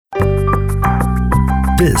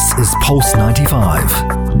This is Pulse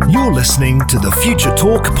 95. You're listening to the Future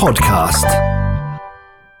Talk podcast.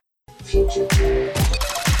 Future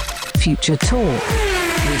Talk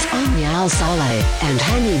with Omni Al-Saleh and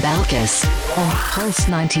Hani Balkis on Pulse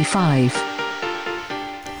 95.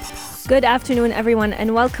 Good afternoon, everyone,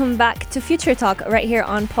 and welcome back to Future Talk right here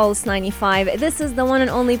on Pulse 95. This is the one and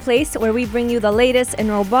only place where we bring you the latest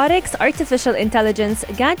in robotics, artificial intelligence,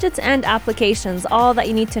 gadgets, and applications. All that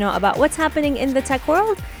you need to know about what's happening in the tech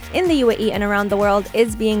world, in the UAE, and around the world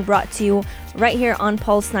is being brought to you right here on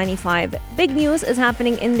Pulse 95. Big news is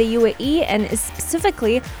happening in the UAE and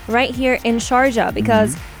specifically right here in Sharjah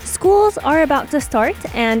because schools are about to start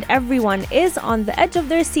and everyone is on the edge of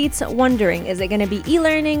their seats wondering, is it going to be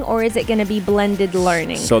e-learning or is it going to be blended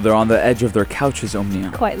learning? So they're on the edge of their couches,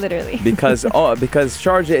 Omnia. Quite literally. Because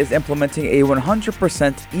Sharjah is implementing a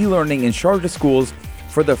 100% e-learning in Sharjah schools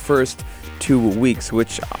for the first 2 weeks,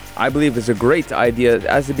 which I believe is a great idea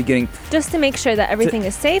as the beginning. Just to make sure that everything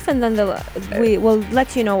is safe, and then we will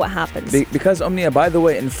let you know what happens. Because, Omnia, by the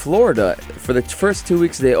way, in Florida, for the first 2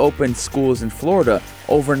 weeks they opened schools in Florida,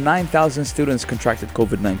 over 9,000 students contracted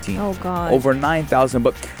COVID-19. Oh, God. Over 9,000.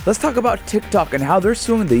 But let's talk about TikTok and how they're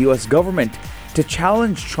suing the U.S. government to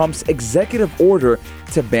challenge Trump's executive order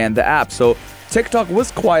to ban the app. So TikTok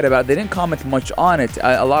was quiet about it. They didn't comment much on it.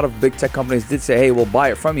 A lot of big tech companies did say, hey, we'll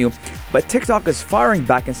buy it from you. But TikTok is firing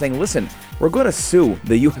back and saying, listen, we're going to sue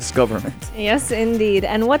the U.S. government. Yes, indeed.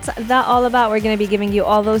 And what's that all about? We're going to be giving you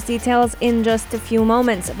all those details in just a few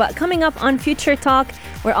moments. But coming up on Future Talk,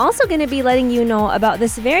 we're also going to be letting you know about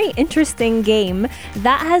this very interesting game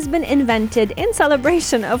that has been invented in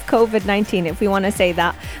celebration of COVID-19, if we want to say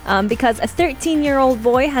that, because a 13-year-old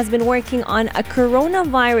boy has been working on a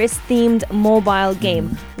coronavirus-themed mobile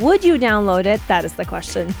game. Would you download it? That is the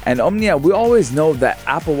question. And Omnia, we always know that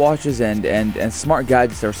Apple Watches and smart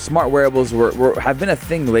gadgets or smart wearables have been a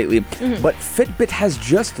thing lately, but Fitbit has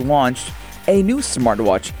just launched a new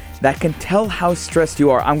smartwatch that can tell how stressed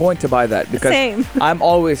you are. I'm going to buy that because I'm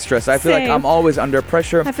always stressed. I feel like I'm always under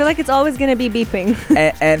pressure. I feel like it's always going to be beeping.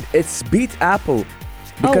 and it's beat Apple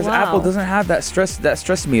because Apple doesn't have that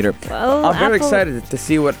stress meter. Well, I'm very excited to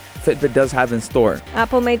see what Fitbit does have in store.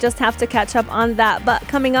 Apple may just have to catch up on that. But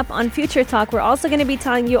coming up on Future Talk, we're also going to be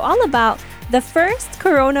telling you all about the first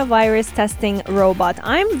coronavirus testing robot.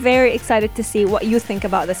 I'm very excited to see what you think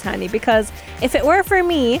about this, Hani, because if it were for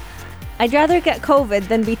me, I'd rather get COVID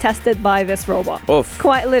than be tested by this robot. Oof.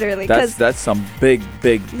 Quite literally. That's some big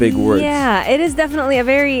words. Yeah, it is definitely a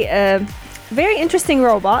very interesting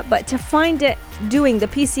robot, but to find it doing the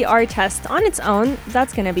PCR test on its own,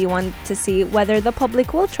 that's going to be one to see whether the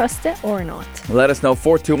public will trust it or not. Let us know,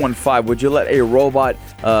 4215. Would you let a robot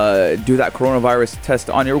do that coronavirus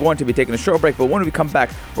test on you? We're going to be taking a short break, but when we come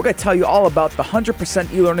back, we're going to tell you all about the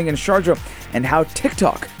 100% e-learning in Sharjah and how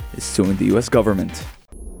TikTok is suing the U.S. government.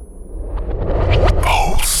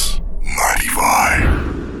 Pulse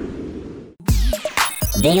 95.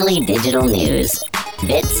 Daily digital news.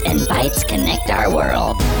 Bits and bytes connect our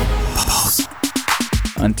world.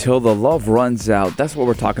 Until the love runs out. That's what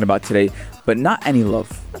we're talking about today. But not any love.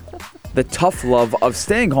 The tough love of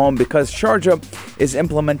staying home because Sharjah is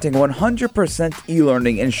implementing 100%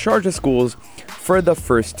 e-learning in Sharjah schools for the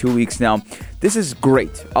first 2 weeks. Now, this is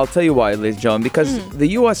great. I'll tell you why, ladies and gentlemen. Because the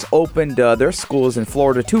U.S. opened their schools in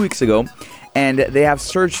Florida 2 weeks ago. And they have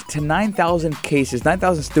surged to 9,000 cases.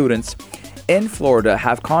 9,000 students in Florida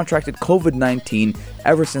have contracted COVID-19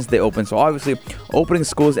 ever since they opened. So obviously, opening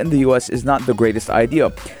schools in the U.S. is not the greatest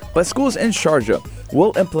idea. But schools in Sharjah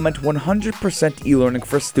will implement 100% e-learning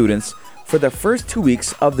for students for the first 2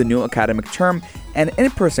 weeks of the new academic term, and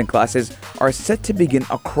in-person classes are set to begin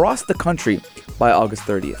across the country by August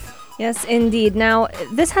 30th. Yes, indeed. Now,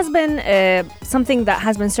 this has been something that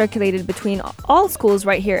has been circulated between all schools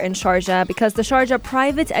right here in Sharjah because the Sharjah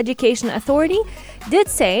Private Education Authority did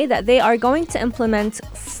say that they are going to implement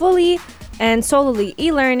fully and solely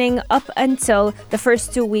e-learning up until the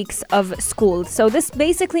first 2 weeks of school. So this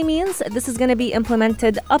basically means this is going to be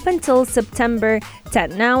implemented up until September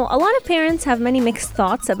 10. Now, a lot of parents have many mixed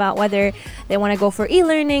thoughts about whether they want to go for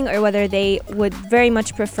e-learning or whether they would very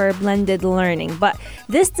much prefer blended learning. But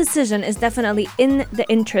this decision is definitely in the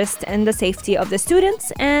interest and the safety of the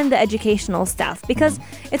students and the educational staff because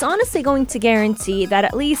it's honestly going to guarantee that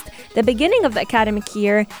at least the beginning of the academic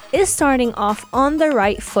year is starting off on the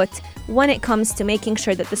right foot when it comes to making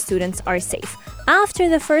sure that the students are safe. after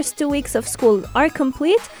the first 2 weeks of school are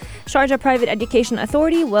complete, Sharjah Private Education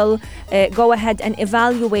Authority will go ahead and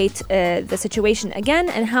evaluate the situation again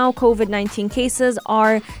and how COVID-19 cases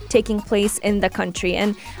are taking place in the country.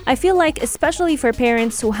 And I feel like, especially for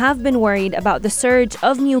parents who have been worried about the surge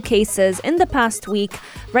of new cases in the past week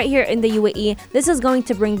right here in the UAE, this is going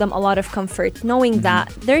to bring them a lot of comfort, knowing that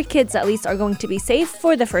their kids at least are going to be safe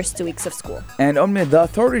for the first 2 weeks of school. And the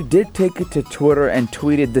authority did take it to Twitter and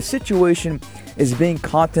tweeted, the situation is being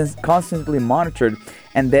constantly monitored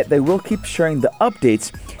and that they will keep sharing the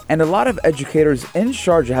updates. And a lot of educators in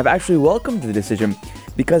Sharjah have actually welcomed the decision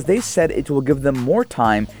because they said it will give them more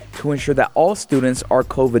time to ensure that all students are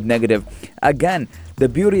COVID negative. Again, the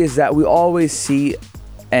beauty is that we always see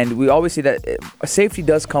that safety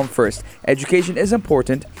does come first. Education is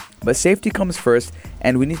important, but safety comes first,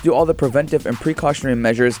 and we need to do all the preventive and precautionary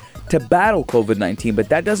measures to battle COVID-19. But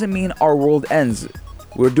that doesn't mean our world ends.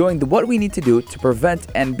 We're doing what we need to do to prevent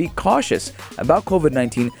and be cautious about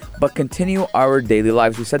COVID-19, but continue our daily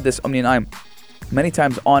lives. We said this, Omni and I, many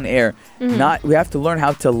times on air. We have to learn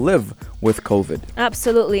how to live with COVID.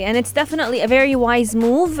 Absolutely. And it's definitely a very wise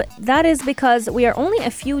move. That is because we are only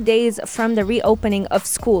a few days from the reopening of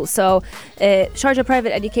school. So Sharjah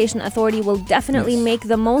Private Education Authority will definitely make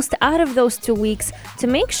the most out of those 2 weeks to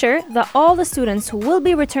make sure that all the students who will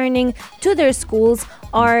be returning to their schools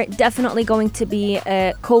are definitely going to be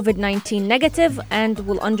COVID-19 negative and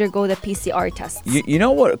will undergo the PCR tests. You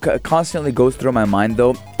know what constantly goes through my mind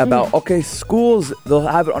though? About, okay, schools, they'll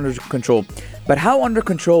have it under control. But how under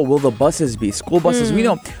control will the buses be? School buses, we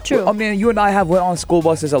know. True. I mean, you and I have went on school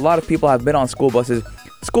buses. A lot of people have been on school buses.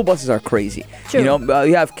 School buses are crazy. True. You know,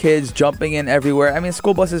 you have kids jumping in everywhere. I mean,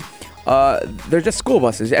 school buses, they're just school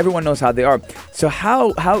buses. Everyone knows how they are. So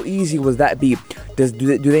how easy would that be? Do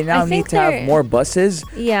they now need to have more buses?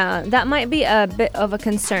 Yeah, that might be a bit of a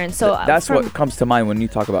concern. So that's what comes to mind when you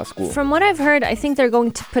talk about school. From what I've heard, I think they're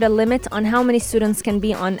going to put a limit on how many students can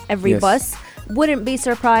be on every bus. Wouldn't be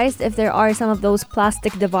surprised if there are some of those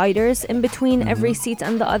plastic dividers in between every seat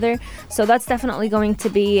and the other. So that's definitely going to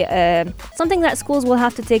be something that schools will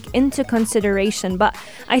have to take into consideration. But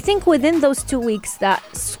I think within those 2 weeks that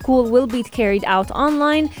school will be carried out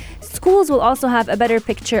online, schools will also have a better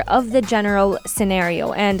picture of the general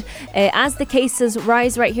scenario. And as the cases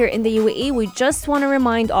rise right here in the UAE, we just want to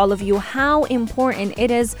remind all of you how important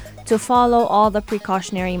it is to follow all the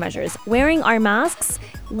precautionary measures. Wearing our masks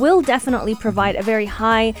will definitely provide a very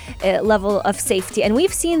high level of safety. And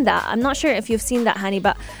we've seen that. I'm not sure if you've seen that, Hani,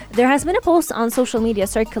 but there has been a post on social media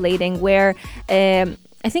circulating where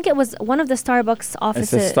I think it was one of the Starbucks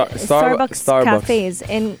offices, Starbucks cafes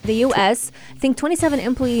in the US. I think 27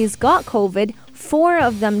 employees got COVID. 4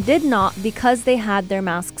 of them did not because they had their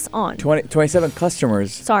masks on. 27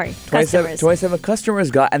 customers. Sorry, 27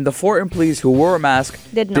 customers got, and the 4 employees who wore a mask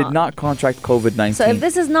did not contract COVID-19. So if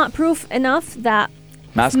this is not proof enough that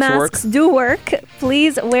Masks do work,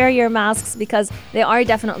 please wear your masks because they are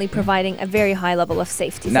definitely providing a very high level of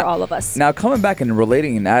safety for all of us. Now, coming back and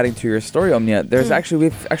relating and adding to your story, Omnia, we've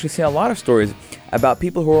actually seen a lot of stories about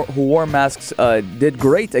people who wore masks did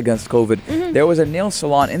great against COVID. There was a nail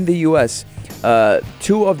salon in the U.S.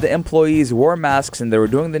 2 of the employees wore masks and they were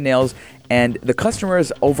doing the nails, and the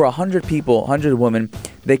customers, over 100 people, 100 women,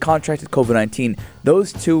 they contracted COVID-19.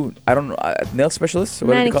 Those 2, I don't know, nail specialists?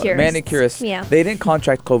 Manicurists. Yeah. They didn't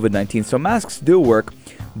contract COVID-19. So masks do work,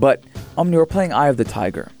 but Omni, we're playing Eye of the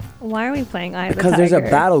Tiger. Why are we playing Eye of the Tiger? Because there's a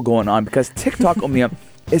battle going on. Because TikTok, Omni,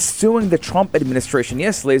 is suing the Trump administration.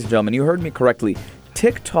 Yes, ladies and gentlemen, you heard me correctly.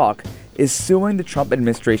 TikTok is suing the Trump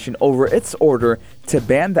administration over its order to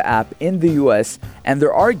ban the app in the U.S., and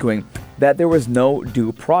they're arguing that there was no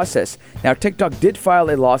due process. Now, TikTok did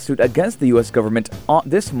file a lawsuit against the U.S. government on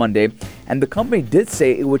this Monday, and the company did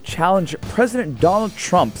say it would challenge President Donald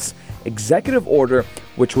Trump's executive order,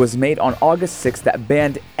 which was made on August 6th, that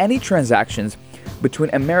banned any transactions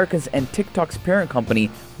between Americans and TikTok's parent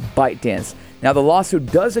company, ByteDance. Now, the lawsuit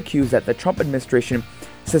does accuse that the Trump administration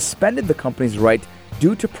suspended the company's right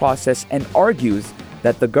due to process and argues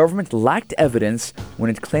that the government lacked evidence when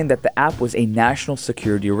it claimed that the app was a national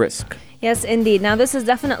security risk. Yes, indeed. Now, this is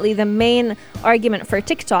definitely the main argument for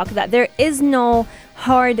TikTok, that there is no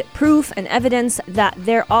hard proof and evidence that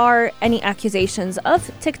there are any accusations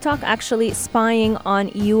of TikTok actually spying on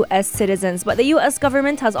U.S. citizens. But the U.S.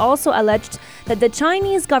 government has also alleged that the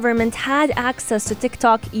Chinese government had access to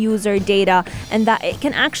TikTok user data and that it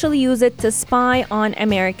can actually use it to spy on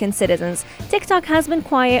American citizens. TikTok has been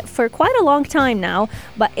quiet for quite a long time now,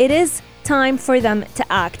 but it is time for them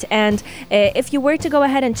to act. And if you were to go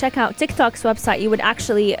ahead and check out TikTok's website, you would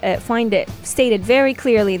actually find it stated very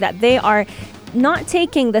clearly that they are not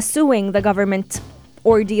taking the suing the government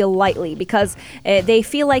ordeal lightly, because they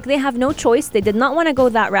feel like they have no choice. They did not want to go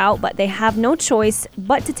that route, but they have no choice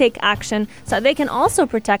but to take action so they can also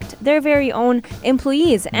protect their very own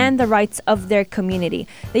employees and the rights of their community.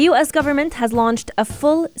 The US government has launched a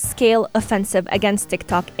full-scale offensive against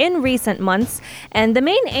TikTok in recent months, and the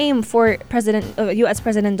main aim for US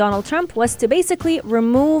President Donald Trump was to basically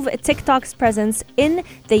remove TikTok's presence in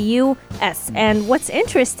the US. And what's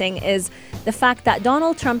interesting is the fact that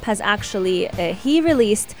Donald Trump has actually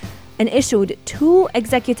released and issued 2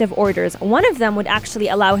 executive orders. One of them would actually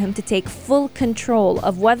allow him to take full control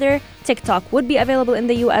of whether TikTok would be available in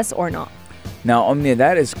the US or not. Now, Omnia,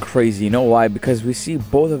 that is crazy. You know why? Because we see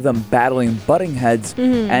both of them butting heads,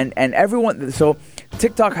 and everyone. So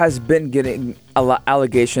TikTok has been getting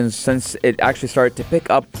allegations since it actually started to pick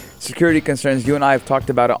up security concerns. You and I have talked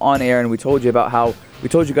about it on air, and we told you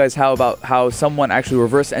guys how someone actually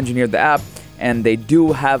reverse engineered the app. And they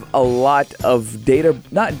do have a lot of data.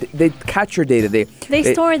 They catch your data. They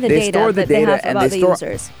store the data that they have about the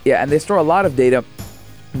users. Yeah, and they store a lot of data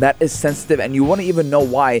that is sensitive, and you wouldn't even know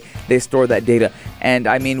why they store that data. And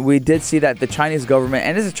I mean, we did see that the Chinese government,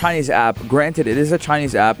 and it's a Chinese app. Granted, it is a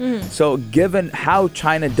Chinese app. So given how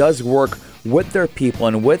China does work with their people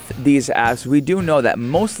and with these apps, we do know that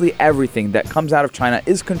mostly everything that comes out of China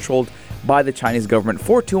is controlled by the Chinese government.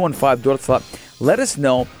 4215 let us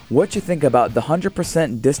know what you think about the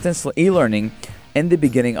 100% distance e-learning in the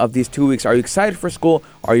beginning of these 2 weeks. Are you excited for school?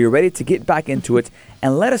 Are you ready to get back into it?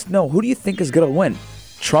 And let us know, who do you think is going to win?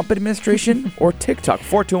 Trump administration or TikTok?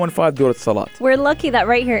 4215 We're lucky that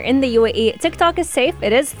right here in the UAE, TikTok is safe,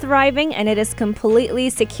 it is thriving, and it is completely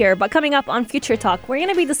secure. But coming up on Future Talk, we're going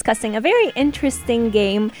to be discussing a very interesting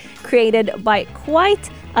game created by quite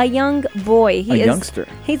a young boy.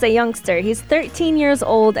 He's a youngster. He's 13 years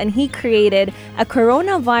old, and he created a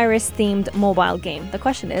coronavirus-themed mobile game. The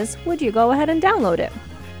question is, would you go ahead and download it?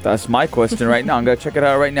 That's my question right now. I'm going to check it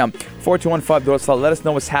out right now. 4215 let us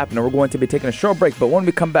know what's happening. We're going to be taking a short break, but when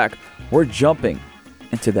we come back, we're jumping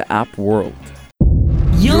into the app world.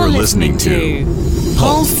 You're listening to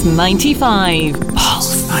Pulse 95.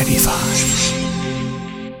 Pulse 95.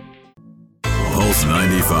 Pulse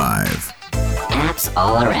 95. Apps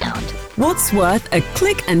all around. What's worth a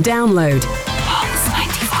click and download? Pulse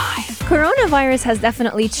 95. Coronavirus has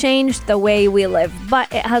definitely changed the way we live,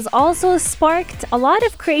 but it has also sparked a lot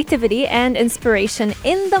of creativity and inspiration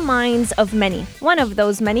in the minds of many. One of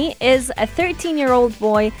those many is a 13-year-old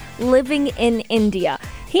boy living in India.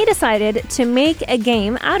 He decided to make a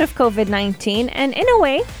game out of COVID-19 and in a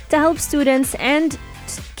way to help students and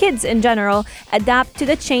kids in general adapt to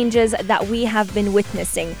the changes that we have been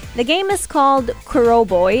witnessing. The game is called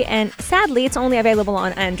Kuroboy, and sadly it's only available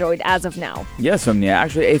on Android as of now. Yes, Omnia.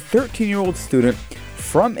 Actually, a 13-year-old student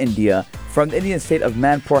from India, from the Indian state of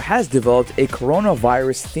Manipur, has developed a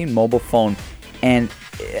coronavirus-themed mobile phone, and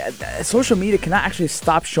social media cannot actually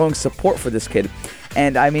stop showing support for this kid.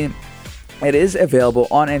 And I mean, it is available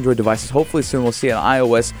on Android devices. Hopefully soon we'll see it on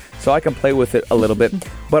iOS so I can play with it a little bit.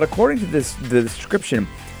 But according to the description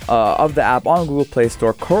of the app on Google Play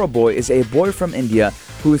Store, Kuroboy is a boy from India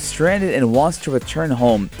who is stranded and wants to return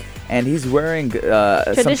home. And he's wearing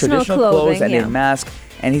some traditional clothes and a mask.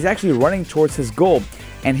 And he's actually running towards his goal.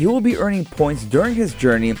 And he will be earning points during his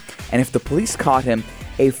journey. And if the police caught him,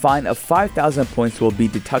 a fine of 5,000 points will be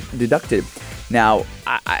deducted. Now,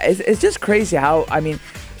 it's just crazy how, I mean,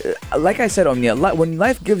 like I said, Omnia, when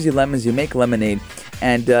life gives you lemons, you make lemonade.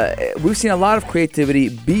 And we've seen a lot of creativity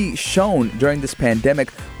be shown during this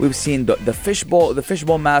pandemic. We've seen the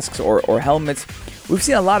fishbowl masks or helmets. We've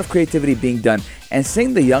seen a lot of creativity being done. And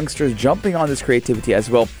seeing the youngsters jumping on this creativity as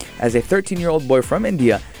well, as a 13-year-old boy from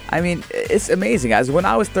India, I mean, it's amazing. As when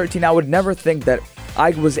I was 13, I would never think that I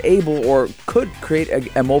was able or could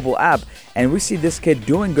create a mobile app. And we see this kid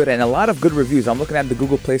doing good and a lot of good reviews. I'm looking at the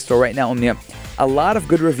Google Play Store right now, Omnia. A lot of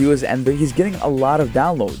good reviews, and he's getting a lot of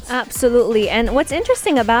downloads. Absolutely. And what's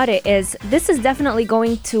interesting about it is this is definitely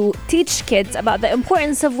going to teach kids about the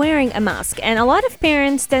importance of wearing a mask. And a lot of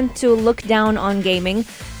parents tend to look down on gaming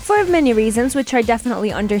for many reasons, which are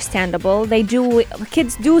definitely understandable.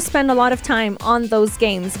 Kids do spend a lot of time on those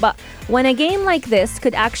games, but when a game like this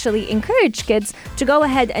could actually encourage kids to go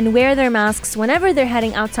ahead and wear their masks whenever they're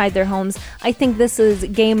heading outside their homes, I think this is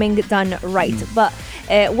gaming done right. But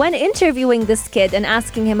when interviewing this kid and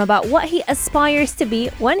asking him about what he aspires to be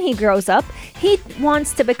when he grows up, he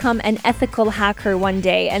wants to become an ethical hacker one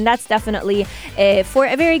day, and that's definitely for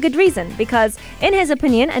a very good reason, because in his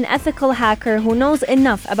opinion, an ethical hacker who knows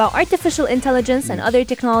enough about about artificial intelligence and other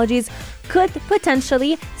technologies could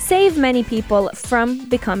potentially save many people from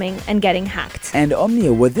becoming and getting hacked. And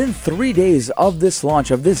Omnia, within 3 days of this launch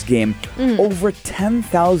of this game, over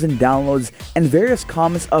 10,000 downloads and various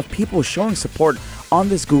comments of people showing support on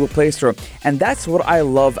this Google Play Store. And that's what I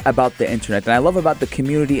love about the internet, and I love about the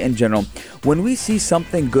community in general. When we see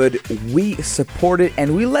something good, we support it,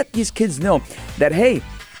 and we let these kids know that, hey,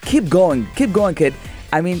 keep going, kid.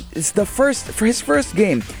 I mean, it's for his first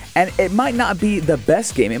game, and it might not be the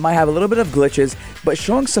best game. It might have a little bit of glitches, but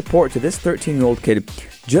showing support to this 13-year-old kid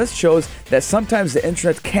just shows that sometimes the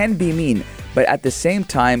internet can be mean, but at the same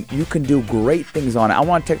time, you can do great things on it. I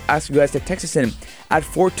want to ask you guys to text us in at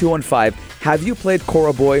 4215. Have you played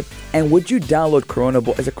Cora Boy? And would you download Corona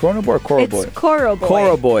Boy? Is it Corona Boy or Cora Boy? It's Cora Boy.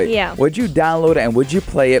 Cora Boy. Yeah. Would you download it and would you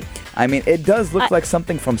play it? I mean, it does look like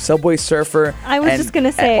something from Subway Surfer. I was just going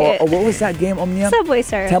to say or what was that game, Omnia? Subway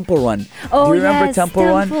Surfer. Temple Run. Oh, do you remember yes, Temple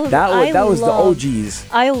Run? That was the OGs.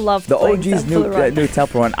 I loved the playing OGs Temple Run. New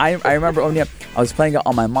Temple Run. I remember, Omnia, I was playing it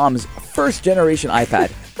on my mom's first generation iPad.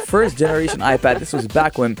 This was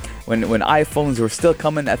back when iPhones were still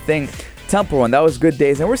coming a thing. Temple Run, that was good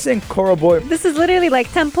days. And we're saying Cora Boy. This is literally like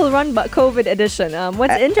Temple Run, but COVID edition.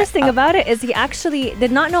 What's interesting about it is he actually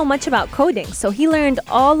did not know much about coding. So he learned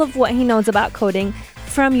all of what he knows about coding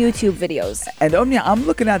from YouTube videos. And Omnia, I'm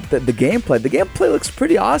looking at the gameplay. The gameplay looks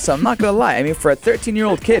pretty awesome. I'm not going to lie. I mean, for a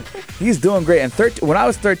 13-year-old kid, he's doing great. And when I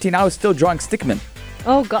was 13, I was still drawing stickmen.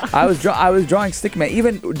 Oh, God. I was drawing stickmen.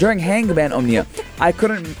 Even during Hangman, Omnia, I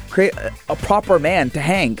couldn't create a proper man to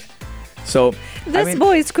hang. So this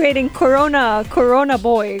boy is creating Corona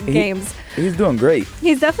Boy games. He's doing great.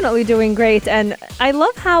 He's definitely doing great. And I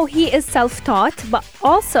love how he is self-taught, but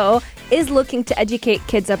also is looking to educate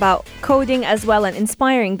kids about coding as well and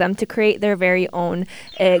inspiring them to create their very own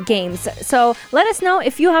games. So let us know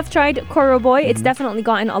if you have tried Cora Boy. It's definitely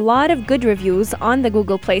gotten a lot of good reviews on the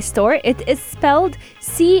Google Play Store. It is spelled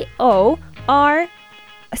Coroboi.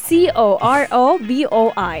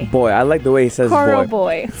 Boy, I like the way he says Cora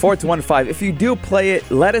boy. Boy. 4215. If you do play it,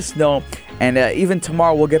 let us know. And even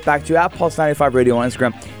tomorrow, we'll get back to you at Pulse95 Radio on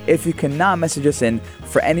Instagram. If you cannot message us in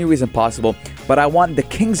for any reason possible, but I want the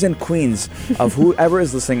kings and queens of whoever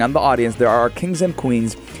is listening on the audience, there are kings and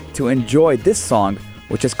queens, to enjoy this song,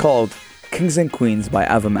 which is called Kings and Queens by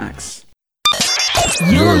Ava Max.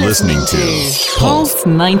 You're listening to Pulse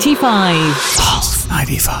 95. Pulse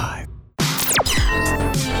 95.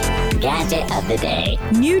 Gadget of the day.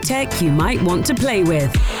 New tech you might want to play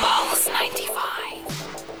with. Pulse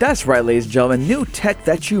 95. That's right, ladies and gentlemen. New tech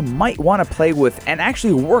that you might want to play with and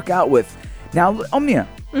actually work out with. Now, Omnia,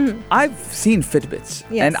 I've seen Fitbits,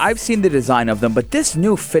 and I've seen the design of them, but this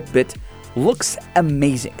new Fitbit looks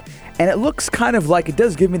amazing. And it looks kind of like, it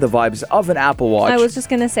does give me the vibes of an Apple Watch. I was just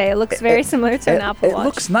going to say, it looks very similar to an Apple Watch. It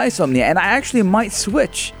looks nice, Omnia, and I actually might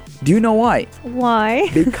switch. Do you know why? Why?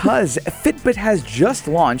 Because Fitbit has just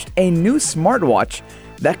launched a new smartwatch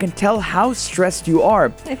that can tell how stressed you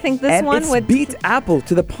are. I think this one would beat Apple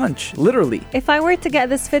to the punch, literally. If I were to get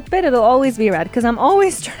this Fitbit, it'll always be red because I'm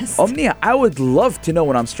always stressed. Omnia, I would love to know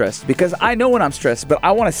when I'm stressed because I know when I'm stressed, but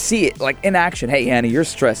I want to see it like in action. Hey, Annie, you're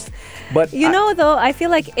stressed. But though, I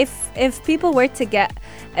feel like if people were to get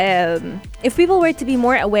if people were to be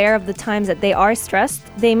more aware of the times that they are stressed,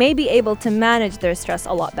 they may be able to manage their stress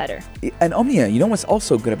a lot better. And Omnia, you know what's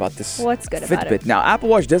also good about this? What's good Fitbit? about it? Now, Apple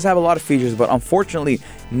Watch does have a lot of features, but unfortunately,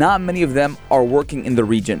 not many of them are working in the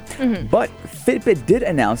region. But Fitbit did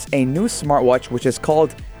announce a new smartwatch which is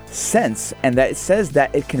called Sense, and that it says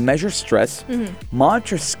that it can measure stress,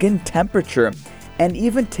 monitor skin temperature, and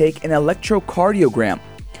even take an electrocardiogram.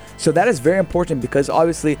 So that is very important because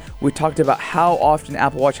obviously we talked about how often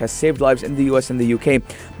Apple Watch has saved lives in the US and the UK,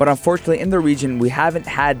 but unfortunately in the region we haven't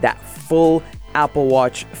had that full Apple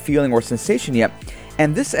Watch feeling or sensation yet.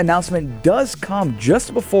 And this announcement does come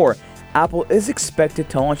just before Apple is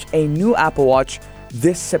expected to launch a new Apple Watch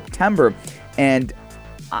this September. And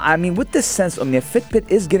I mean, with this sense, Omnia,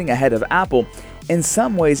 Fitbit is getting ahead of Apple in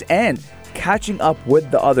some ways and catching up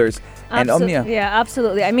with the others. And Omnia. Yeah,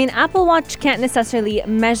 absolutely. I mean, Apple Watch can't necessarily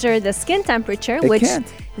measure the skin temperature, which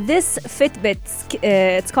this Fitbit,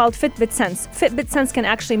 it's called Fitbit Sense. Fitbit Sense can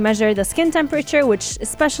actually measure the skin temperature, which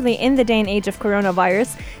especially in the day and age of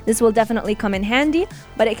coronavirus, this will definitely come in handy.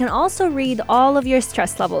 But it can also read all of your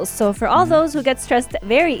stress levels. So for all those who get stressed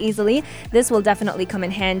very easily, this will definitely come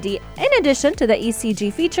in handy, in addition to the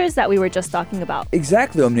ECG features that we were just talking about.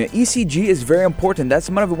 Exactly, Omnia. ECG is very important. That's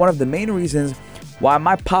one of the main reasons why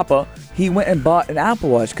my papa, he went and bought an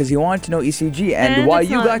Apple Watch because he wanted to know ECG, and why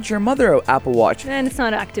you got your mother an Apple Watch. And it's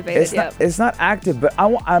not activated yet. It's not active, but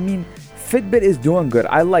I mean, Fitbit is doing good.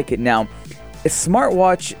 I like it. Now, a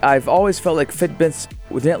smartwatch, I've always felt like Fitbits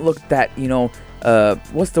didn't look that,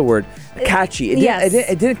 what's the word? Catchy.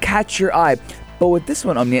 It didn't catch your eye. But with this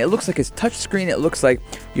one, Omnia, it looks like it's touchscreen. It looks like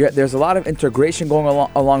there's a lot of integration going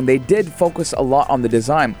along. They did focus a lot on the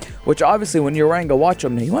design, which obviously when you're wearing a watch,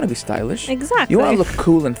 Omnia, you want to be stylish. Exactly. You want to look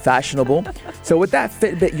cool and fashionable. So with that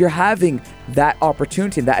Fitbit, you're having that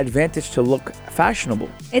opportunity, that advantage to look fashionable.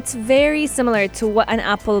 It's very similar to what an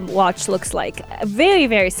Apple Watch looks like. Very,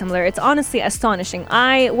 very similar. It's honestly astonishing.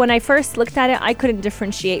 When I first looked at it, I couldn't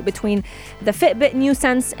differentiate between the Fitbit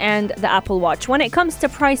NewSense and the Apple Watch. When it comes to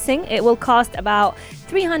pricing, it will cost about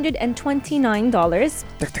 $329.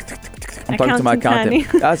 I'm talking to my accountant.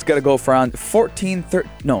 That's gonna go for around around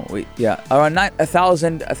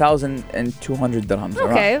 1,200 dirhams.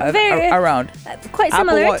 Okay, around. Quite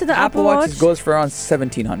similar to the Apple Watch. Goes for around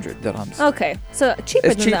 1,700 dirhams. Okay, so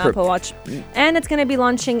cheaper than the Apple Watch, and it's gonna be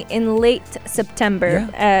launching in late September.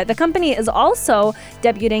 Yeah. The company is also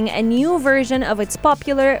debuting a new version of its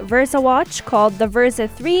popular Versa watch called the Versa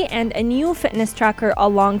 3 and a new fitness tracker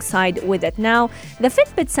alongside with it. Now, the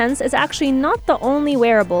Fitbit Sense is actually not the only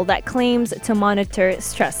wearable that claims to monitor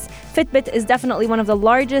stress. Fitbit is definitely one of the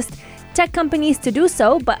largest tech companies to do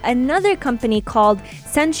so, but another company called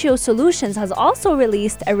Sensio Solutions has also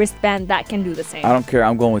released a wristband that can do the same. I don't care.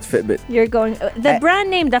 I'm going with Fitbit. You're going. The brand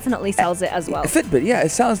name definitely sells it as well. Fitbit, yeah, it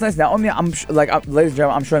sounds nice. Now, Omnia, ladies and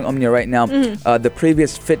gentlemen, I'm showing Omnia right now the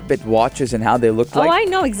previous Fitbit watches and how they look like. Oh, I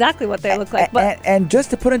know exactly what they look like. But and just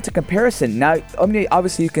to put into comparison, now, Omnia,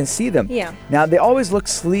 obviously you can see them. Yeah. Now, they always look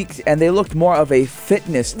sleek and they looked more of a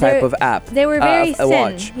fitness type of app. They were very thin.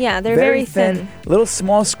 Watch. Yeah, they're very thin. Little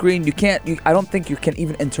small screen. I don't think you can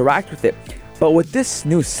even interact with it. But with this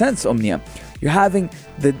new Sense, Omnia, you're having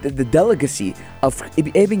the delicacy of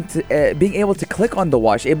being able to click on the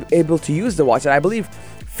watch, able to use the watch. And I believe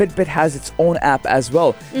Fitbit has its own app as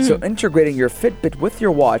well. So integrating your Fitbit with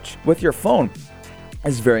your watch, with your phone,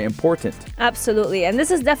 is very important. Absolutely. And this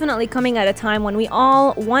is definitely coming at a time when we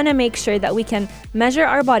all want to make sure that we can measure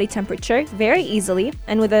our body temperature very easily.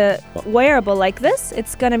 And with a wearable like this,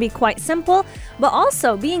 it's going to be quite simple, but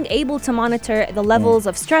also being able to monitor the levels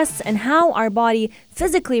of stress and how our body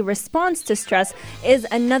physically responds to stress is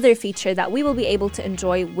another feature that we will be able to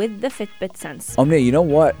enjoy with the Fitbit Sense. Omnia, you know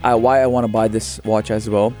what? Why I want to buy this watch as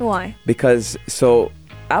well? Why? Because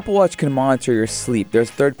Apple Watch can monitor your sleep. There's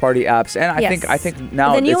third-party apps, and I think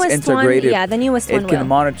now it's integrated. The newest one it can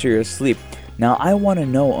monitor your sleep. Now, I want to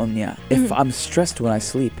know, Omnia, if I'm stressed when I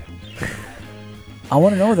sleep. I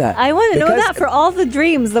want to know that. I want to know that for all the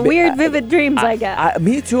dreams, the weird, vivid dreams I get.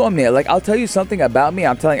 Me too, Omnia. Like, I'll tell you something about me.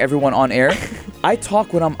 I'm telling everyone on air. I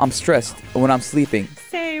talk when I'm stressed, when I'm sleeping.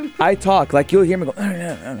 Same. I talk. Like, you'll hear me go,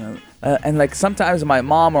 and like sometimes my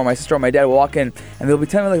mom or my sister or my dad will walk in and they'll be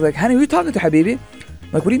telling me like, honey, who are you talking to, Habibi?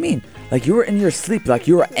 Like, what do you mean? Like, you were in your sleep. Like,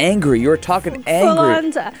 you were angry. You were talking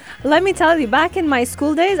angry. Let me tell you, back in my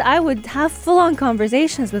school days, I would have full-on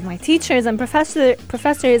conversations with my teachers and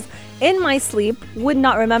professors in my sleep, would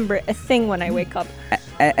not remember a thing when I wake up.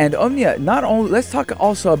 And Omnia, let's talk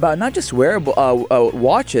also about not just wearable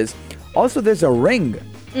watches. Also, there's a ring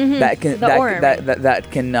that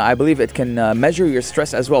can I believe it can measure your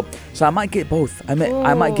stress as well. So I might get both.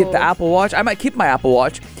 I might get the Apple Watch. I might keep my Apple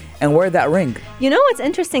Watch and wear that ring. You know what's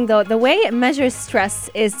interesting though? The way it measures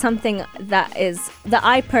stress is something that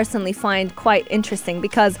I personally find quite interesting,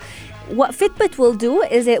 because what Fitbit will do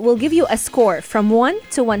is it will give you a score from 1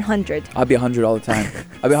 to 100. I'll be 100 all the time.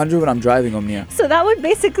 I'll be 100 when I'm driving, Omnia. So that would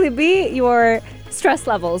basically be your stress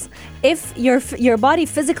levels. If your body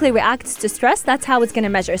physically reacts to stress, that's how it's going to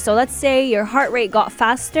measure. So let's say your heart rate got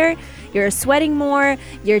faster, you're sweating more,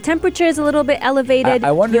 your temperature is a little bit elevated,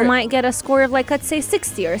 I wonder, you might get a score of, like, let's say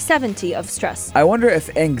 60 or 70 of stress. I wonder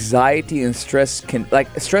if anxiety and stress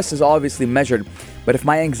stress is obviously measured, but if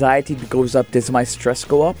my anxiety goes up, does my stress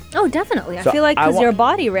go up? Oh, definitely. So I feel like because your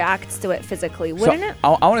body reacts to it physically, wouldn't it? I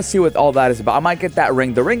want to see what all that is about. I might get that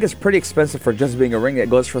ring. The ring is pretty expensive for just being a ring. It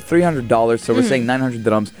goes for $300, so we're saying 900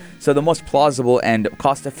 dirhams. So the most plausible and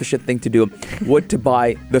cost-efficient thing to do would to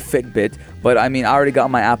buy the Fitbit. But I mean, I already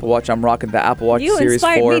got my Apple Watch. I'm rocking the Apple Watch Series 4. You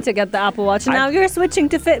inspired me to get the Apple Watch. Now you're switching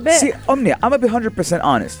to Fitbit. See, Omnia, I'm going to be 100%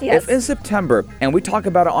 honest. Yes. If in September, and we talk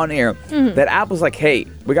about it on air, that Apple's like, hey,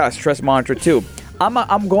 we got a stress monitor too,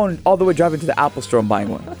 I'm going all the way driving to the Apple store and buying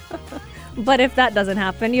one. But if that doesn't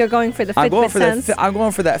happen, you're going for the I'm going Fitbit for Sense. I'm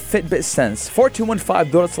going for that Fitbit Sense.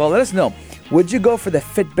 4215 let us know. Would you go for the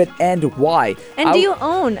Fitbit and why? And do you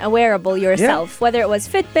own a wearable yourself, whether it was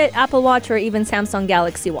Fitbit, Apple Watch, or even Samsung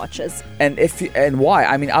Galaxy watches? And why?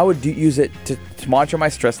 I mean, I would use it to monitor my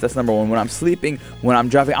stress. That's number one. When I'm sleeping, when I'm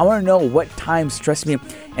driving, I want to know what time stress me,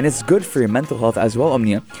 and it's good for your mental health as well,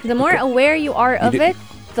 Omnia. The more aware you are of it,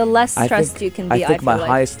 the less stressed you can be. I think my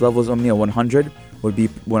highest levels, Omnia, 100 would be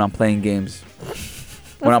when I'm playing games.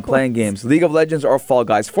 When I'm playing games, League of Legends or Fall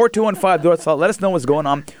Guys. 4215 let us know what's going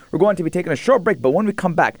on. We're going to be taking a short break, but when we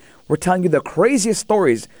come back, we're telling you the craziest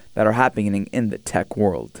stories that are happening in the tech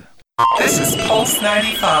world. This is Pulse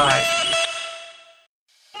 95.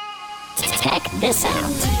 Check this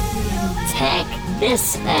out. Check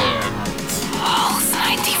this out. Pulse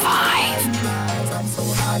 95.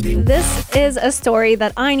 This is a story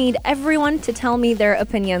that I need everyone to tell me their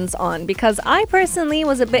opinions on, because I personally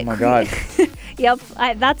was a bit... Oh my God. Yep,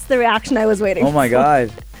 that's the reaction I was waiting for. Oh my God.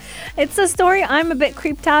 It's a story I'm a bit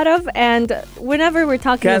creeped out of, and whenever we're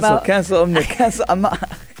talking about... Cancel, I'm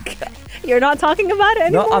not... You're not talking about it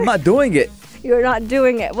anymore? No, I'm not doing it. You're not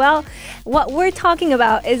doing it. Well, what we're talking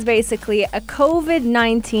about is basically a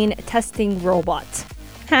COVID-19 testing robot.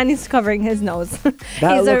 Hanny's covering his nose.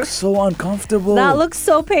 That looks so uncomfortable. That looks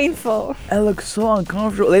so painful. It looks so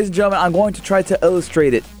uncomfortable. Ladies and gentlemen, I'm going to try to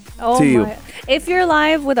illustrate it to you. If you're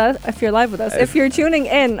live with us, if you're tuning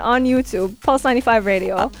in on YouTube, Pulse 95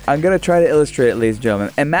 Radio. I'm going to try to illustrate it, ladies and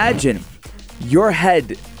gentlemen. Imagine your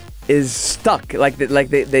head is stuck. Like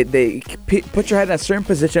they put your head in a certain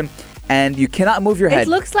position and you cannot move your head. It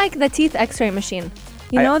looks like the teeth x-ray machine.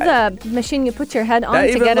 You know the machine you put your head on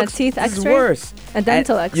to get a teeth x-ray? This is worse. A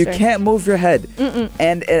dental and x-ray. You can't move your head.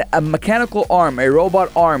 And a mechanical arm, a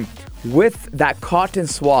robot arm with that cotton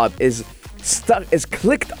swab is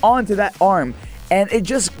clicked onto that arm, and it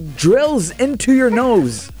just drills into your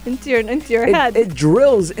nose. into your head. It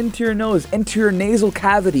drills into your nose, into your nasal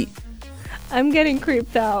cavity. I'm getting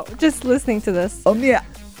creeped out just listening to this. Omnia,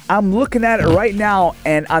 I'm looking at it right now,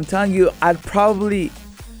 and I'm telling you, I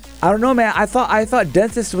don't know, man. I thought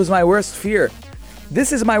dentist was my worst fear.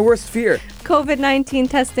 This is my worst fear. COVID-19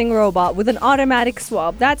 testing robot with an automatic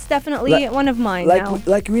swab. That's definitely one of mine now.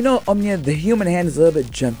 Like we know, Omnia, the human hand is a little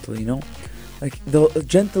bit gentle, you know? Like, they'll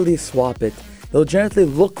gently swap it. They'll gently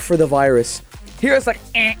look for the virus. Here it's like,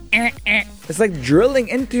 It's like drilling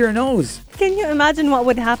into your nose. Can you imagine what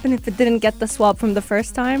would happen if it didn't get the swab from the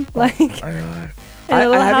first time? Like, oh my God.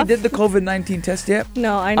 I haven't did the COVID-19 test yet.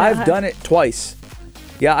 No, I know. I've done it twice.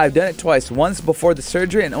 Yeah, I've done it twice. Once before the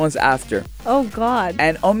surgery and once after. Oh, God.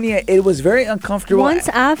 And Omnia, it was very uncomfortable. Once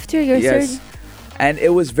after your surgery? And it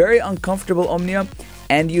was very uncomfortable, Omnia.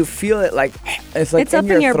 And you feel it like, it's like it's up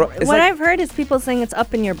in your throat. What I've heard is people saying it's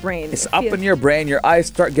up in your brain. It's up in your brain. Your eyes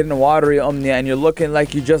start getting watery, Omnia, and you're looking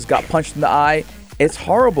like you just got punched in the eye. It's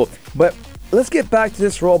horrible. But let's get back to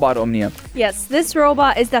this robot, Omnia. Yes, this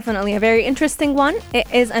robot is definitely a very interesting one.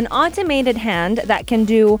 It is an automated hand that can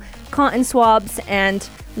do cotton swabs and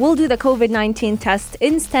will do the COVID-19 test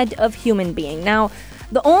instead of human being. Now,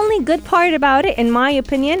 the only good part about it, in my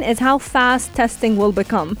opinion, is how fast testing will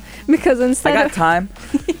become. Because instead I got time.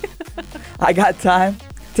 I got time.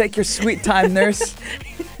 Take your sweet time, nurse.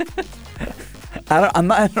 I'm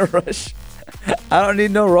not in a rush. I don't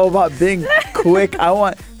need no robot being quick. I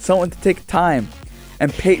want someone to take time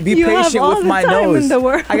and be patient with my nose.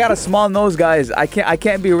 I got a small nose, guys. I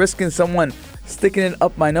can't be risking someone sticking it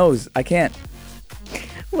up my nose. I can't.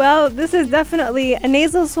 Well, this is definitely a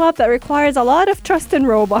nasal swab that requires a lot of trust in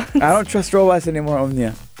robots. I don't trust robots anymore,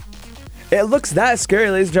 Omnia. It looks that scary,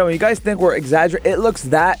 ladies and gentlemen. You guys think we're exaggerating? It looks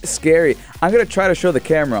that scary. I'm going to try to show the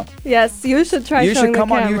camera. Yes, you should try showing the camera. You should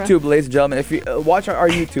come on YouTube, ladies and gentlemen. If you watch our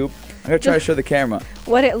YouTube, I'm going to try to show the camera.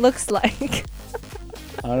 What it looks like.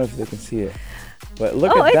 I don't know if they can see it. But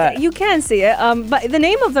look at that. You can see it. But the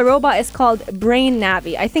name of the robot is called Brain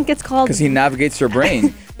Navi. I think it's called... Because he navigates your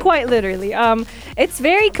brain. Quite literally. It's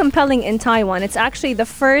very compelling in Taiwan. It's actually the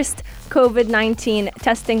first COVID-19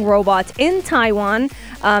 testing robot in Taiwan.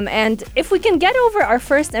 And if we can get over our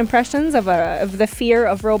first impressions of the fear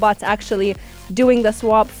of robots actually doing the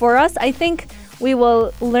swab for us, I think we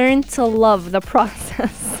will learn to love the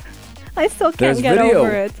process. I still can't get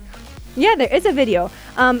over it. Yeah, there is a video.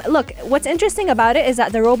 Look, what's interesting about it is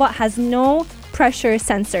that the robot has no pressure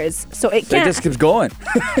sensors. So it just keeps going.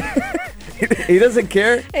 He doesn't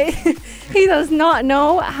care. He does not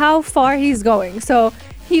know how far he's going. So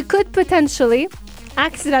he could potentially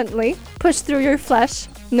accidentally push through your flesh.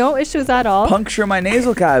 No issues at all. Puncture my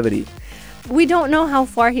nasal cavity. We don't know how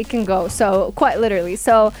far he can go. So quite literally.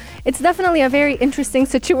 So it's definitely a very interesting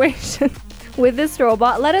situation. with this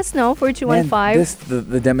robot. Let us know, 4215.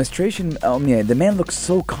 The demonstration, the man looks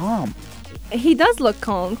so calm. He does look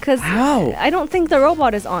calm because How? I don't think the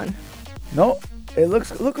robot is on. No, it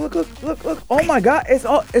looks. Look. Oh my God!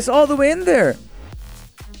 It's all the way in there.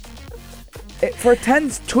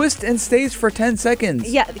 Twist and stays for 10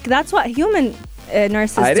 seconds. Yeah, that's what human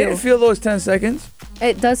nurses do. I didn't feel those 10 seconons.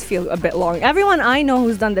 It does feel a bit long. Everyone I know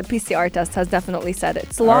who's done the PCR test has definitely said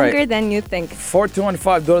it's longer than you think.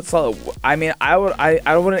 4215, do it solid. I mean, I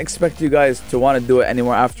wouldn't expect you guys to want to do it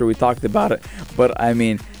anymore after we talked about it. But I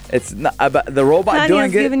mean, it's not about the robot doing it.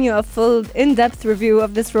 Tanya's given you a full in-depth review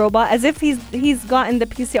of this robot as if he's gotten the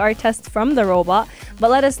PCR test from the robot.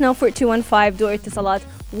 But let us know, 4215, do it salat.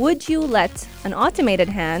 Would you let an automated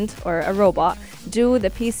hand or a robot do the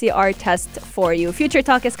PCR test for you? Future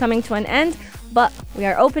Talk is coming to an end, but we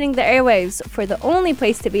are opening the airwaves for the only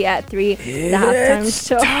place to be at 3, the halftime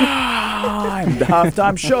show. The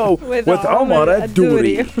halftime show with Omar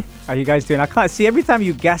Adouri. How are you guys doing? I can't see. Every time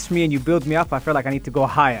you gas me and you build me up, I feel like I need to go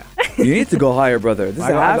higher. You need to go higher, brother. This is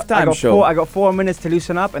a halftime show. I got 4 minutes to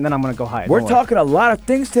loosen up, and then I'm going to go higher. We're talking a lot of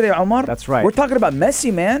things today, Omar. That's right. We're talking about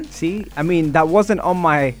Messi, man. See? I mean, that wasn't on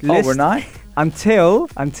my list. Oh, we're not? Until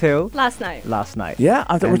last night. Yeah,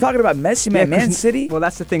 we're talking about Messi, man. Man City. Well,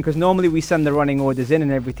 that's the thing, because normally we send the running orders in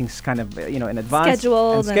and everything's kind of, in advance.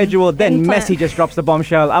 Scheduled. Then Messi just drops the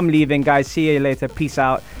bombshell. I'm leaving, guys. See you later. Peace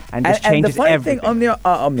out. And just changes everything. And the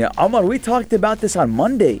funny thing, Omar, we talked about this on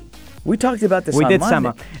Monday. We talked about this on Monday. We did,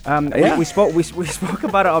 Sama. We spoke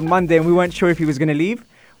about it on Monday and we weren't sure if he was going to leave.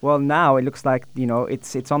 Well, now it looks like,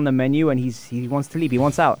 it's on the menu and he wants to leave. He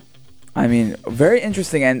wants out. I mean, very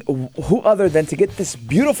interesting. And who other than to get this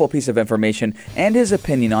beautiful piece of information and his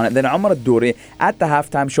opinion on it than Omar Adouri at the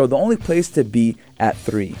halftime show, the only place to be at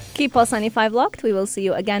 3. Keep Pulse 95 locked. We will see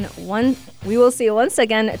you once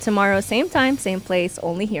again tomorrow, same time, same place,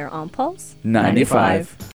 only here on Pulse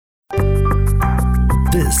 95.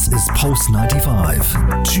 This is Pulse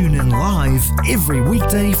 95. Tune in live every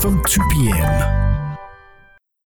weekday from 2 p.m.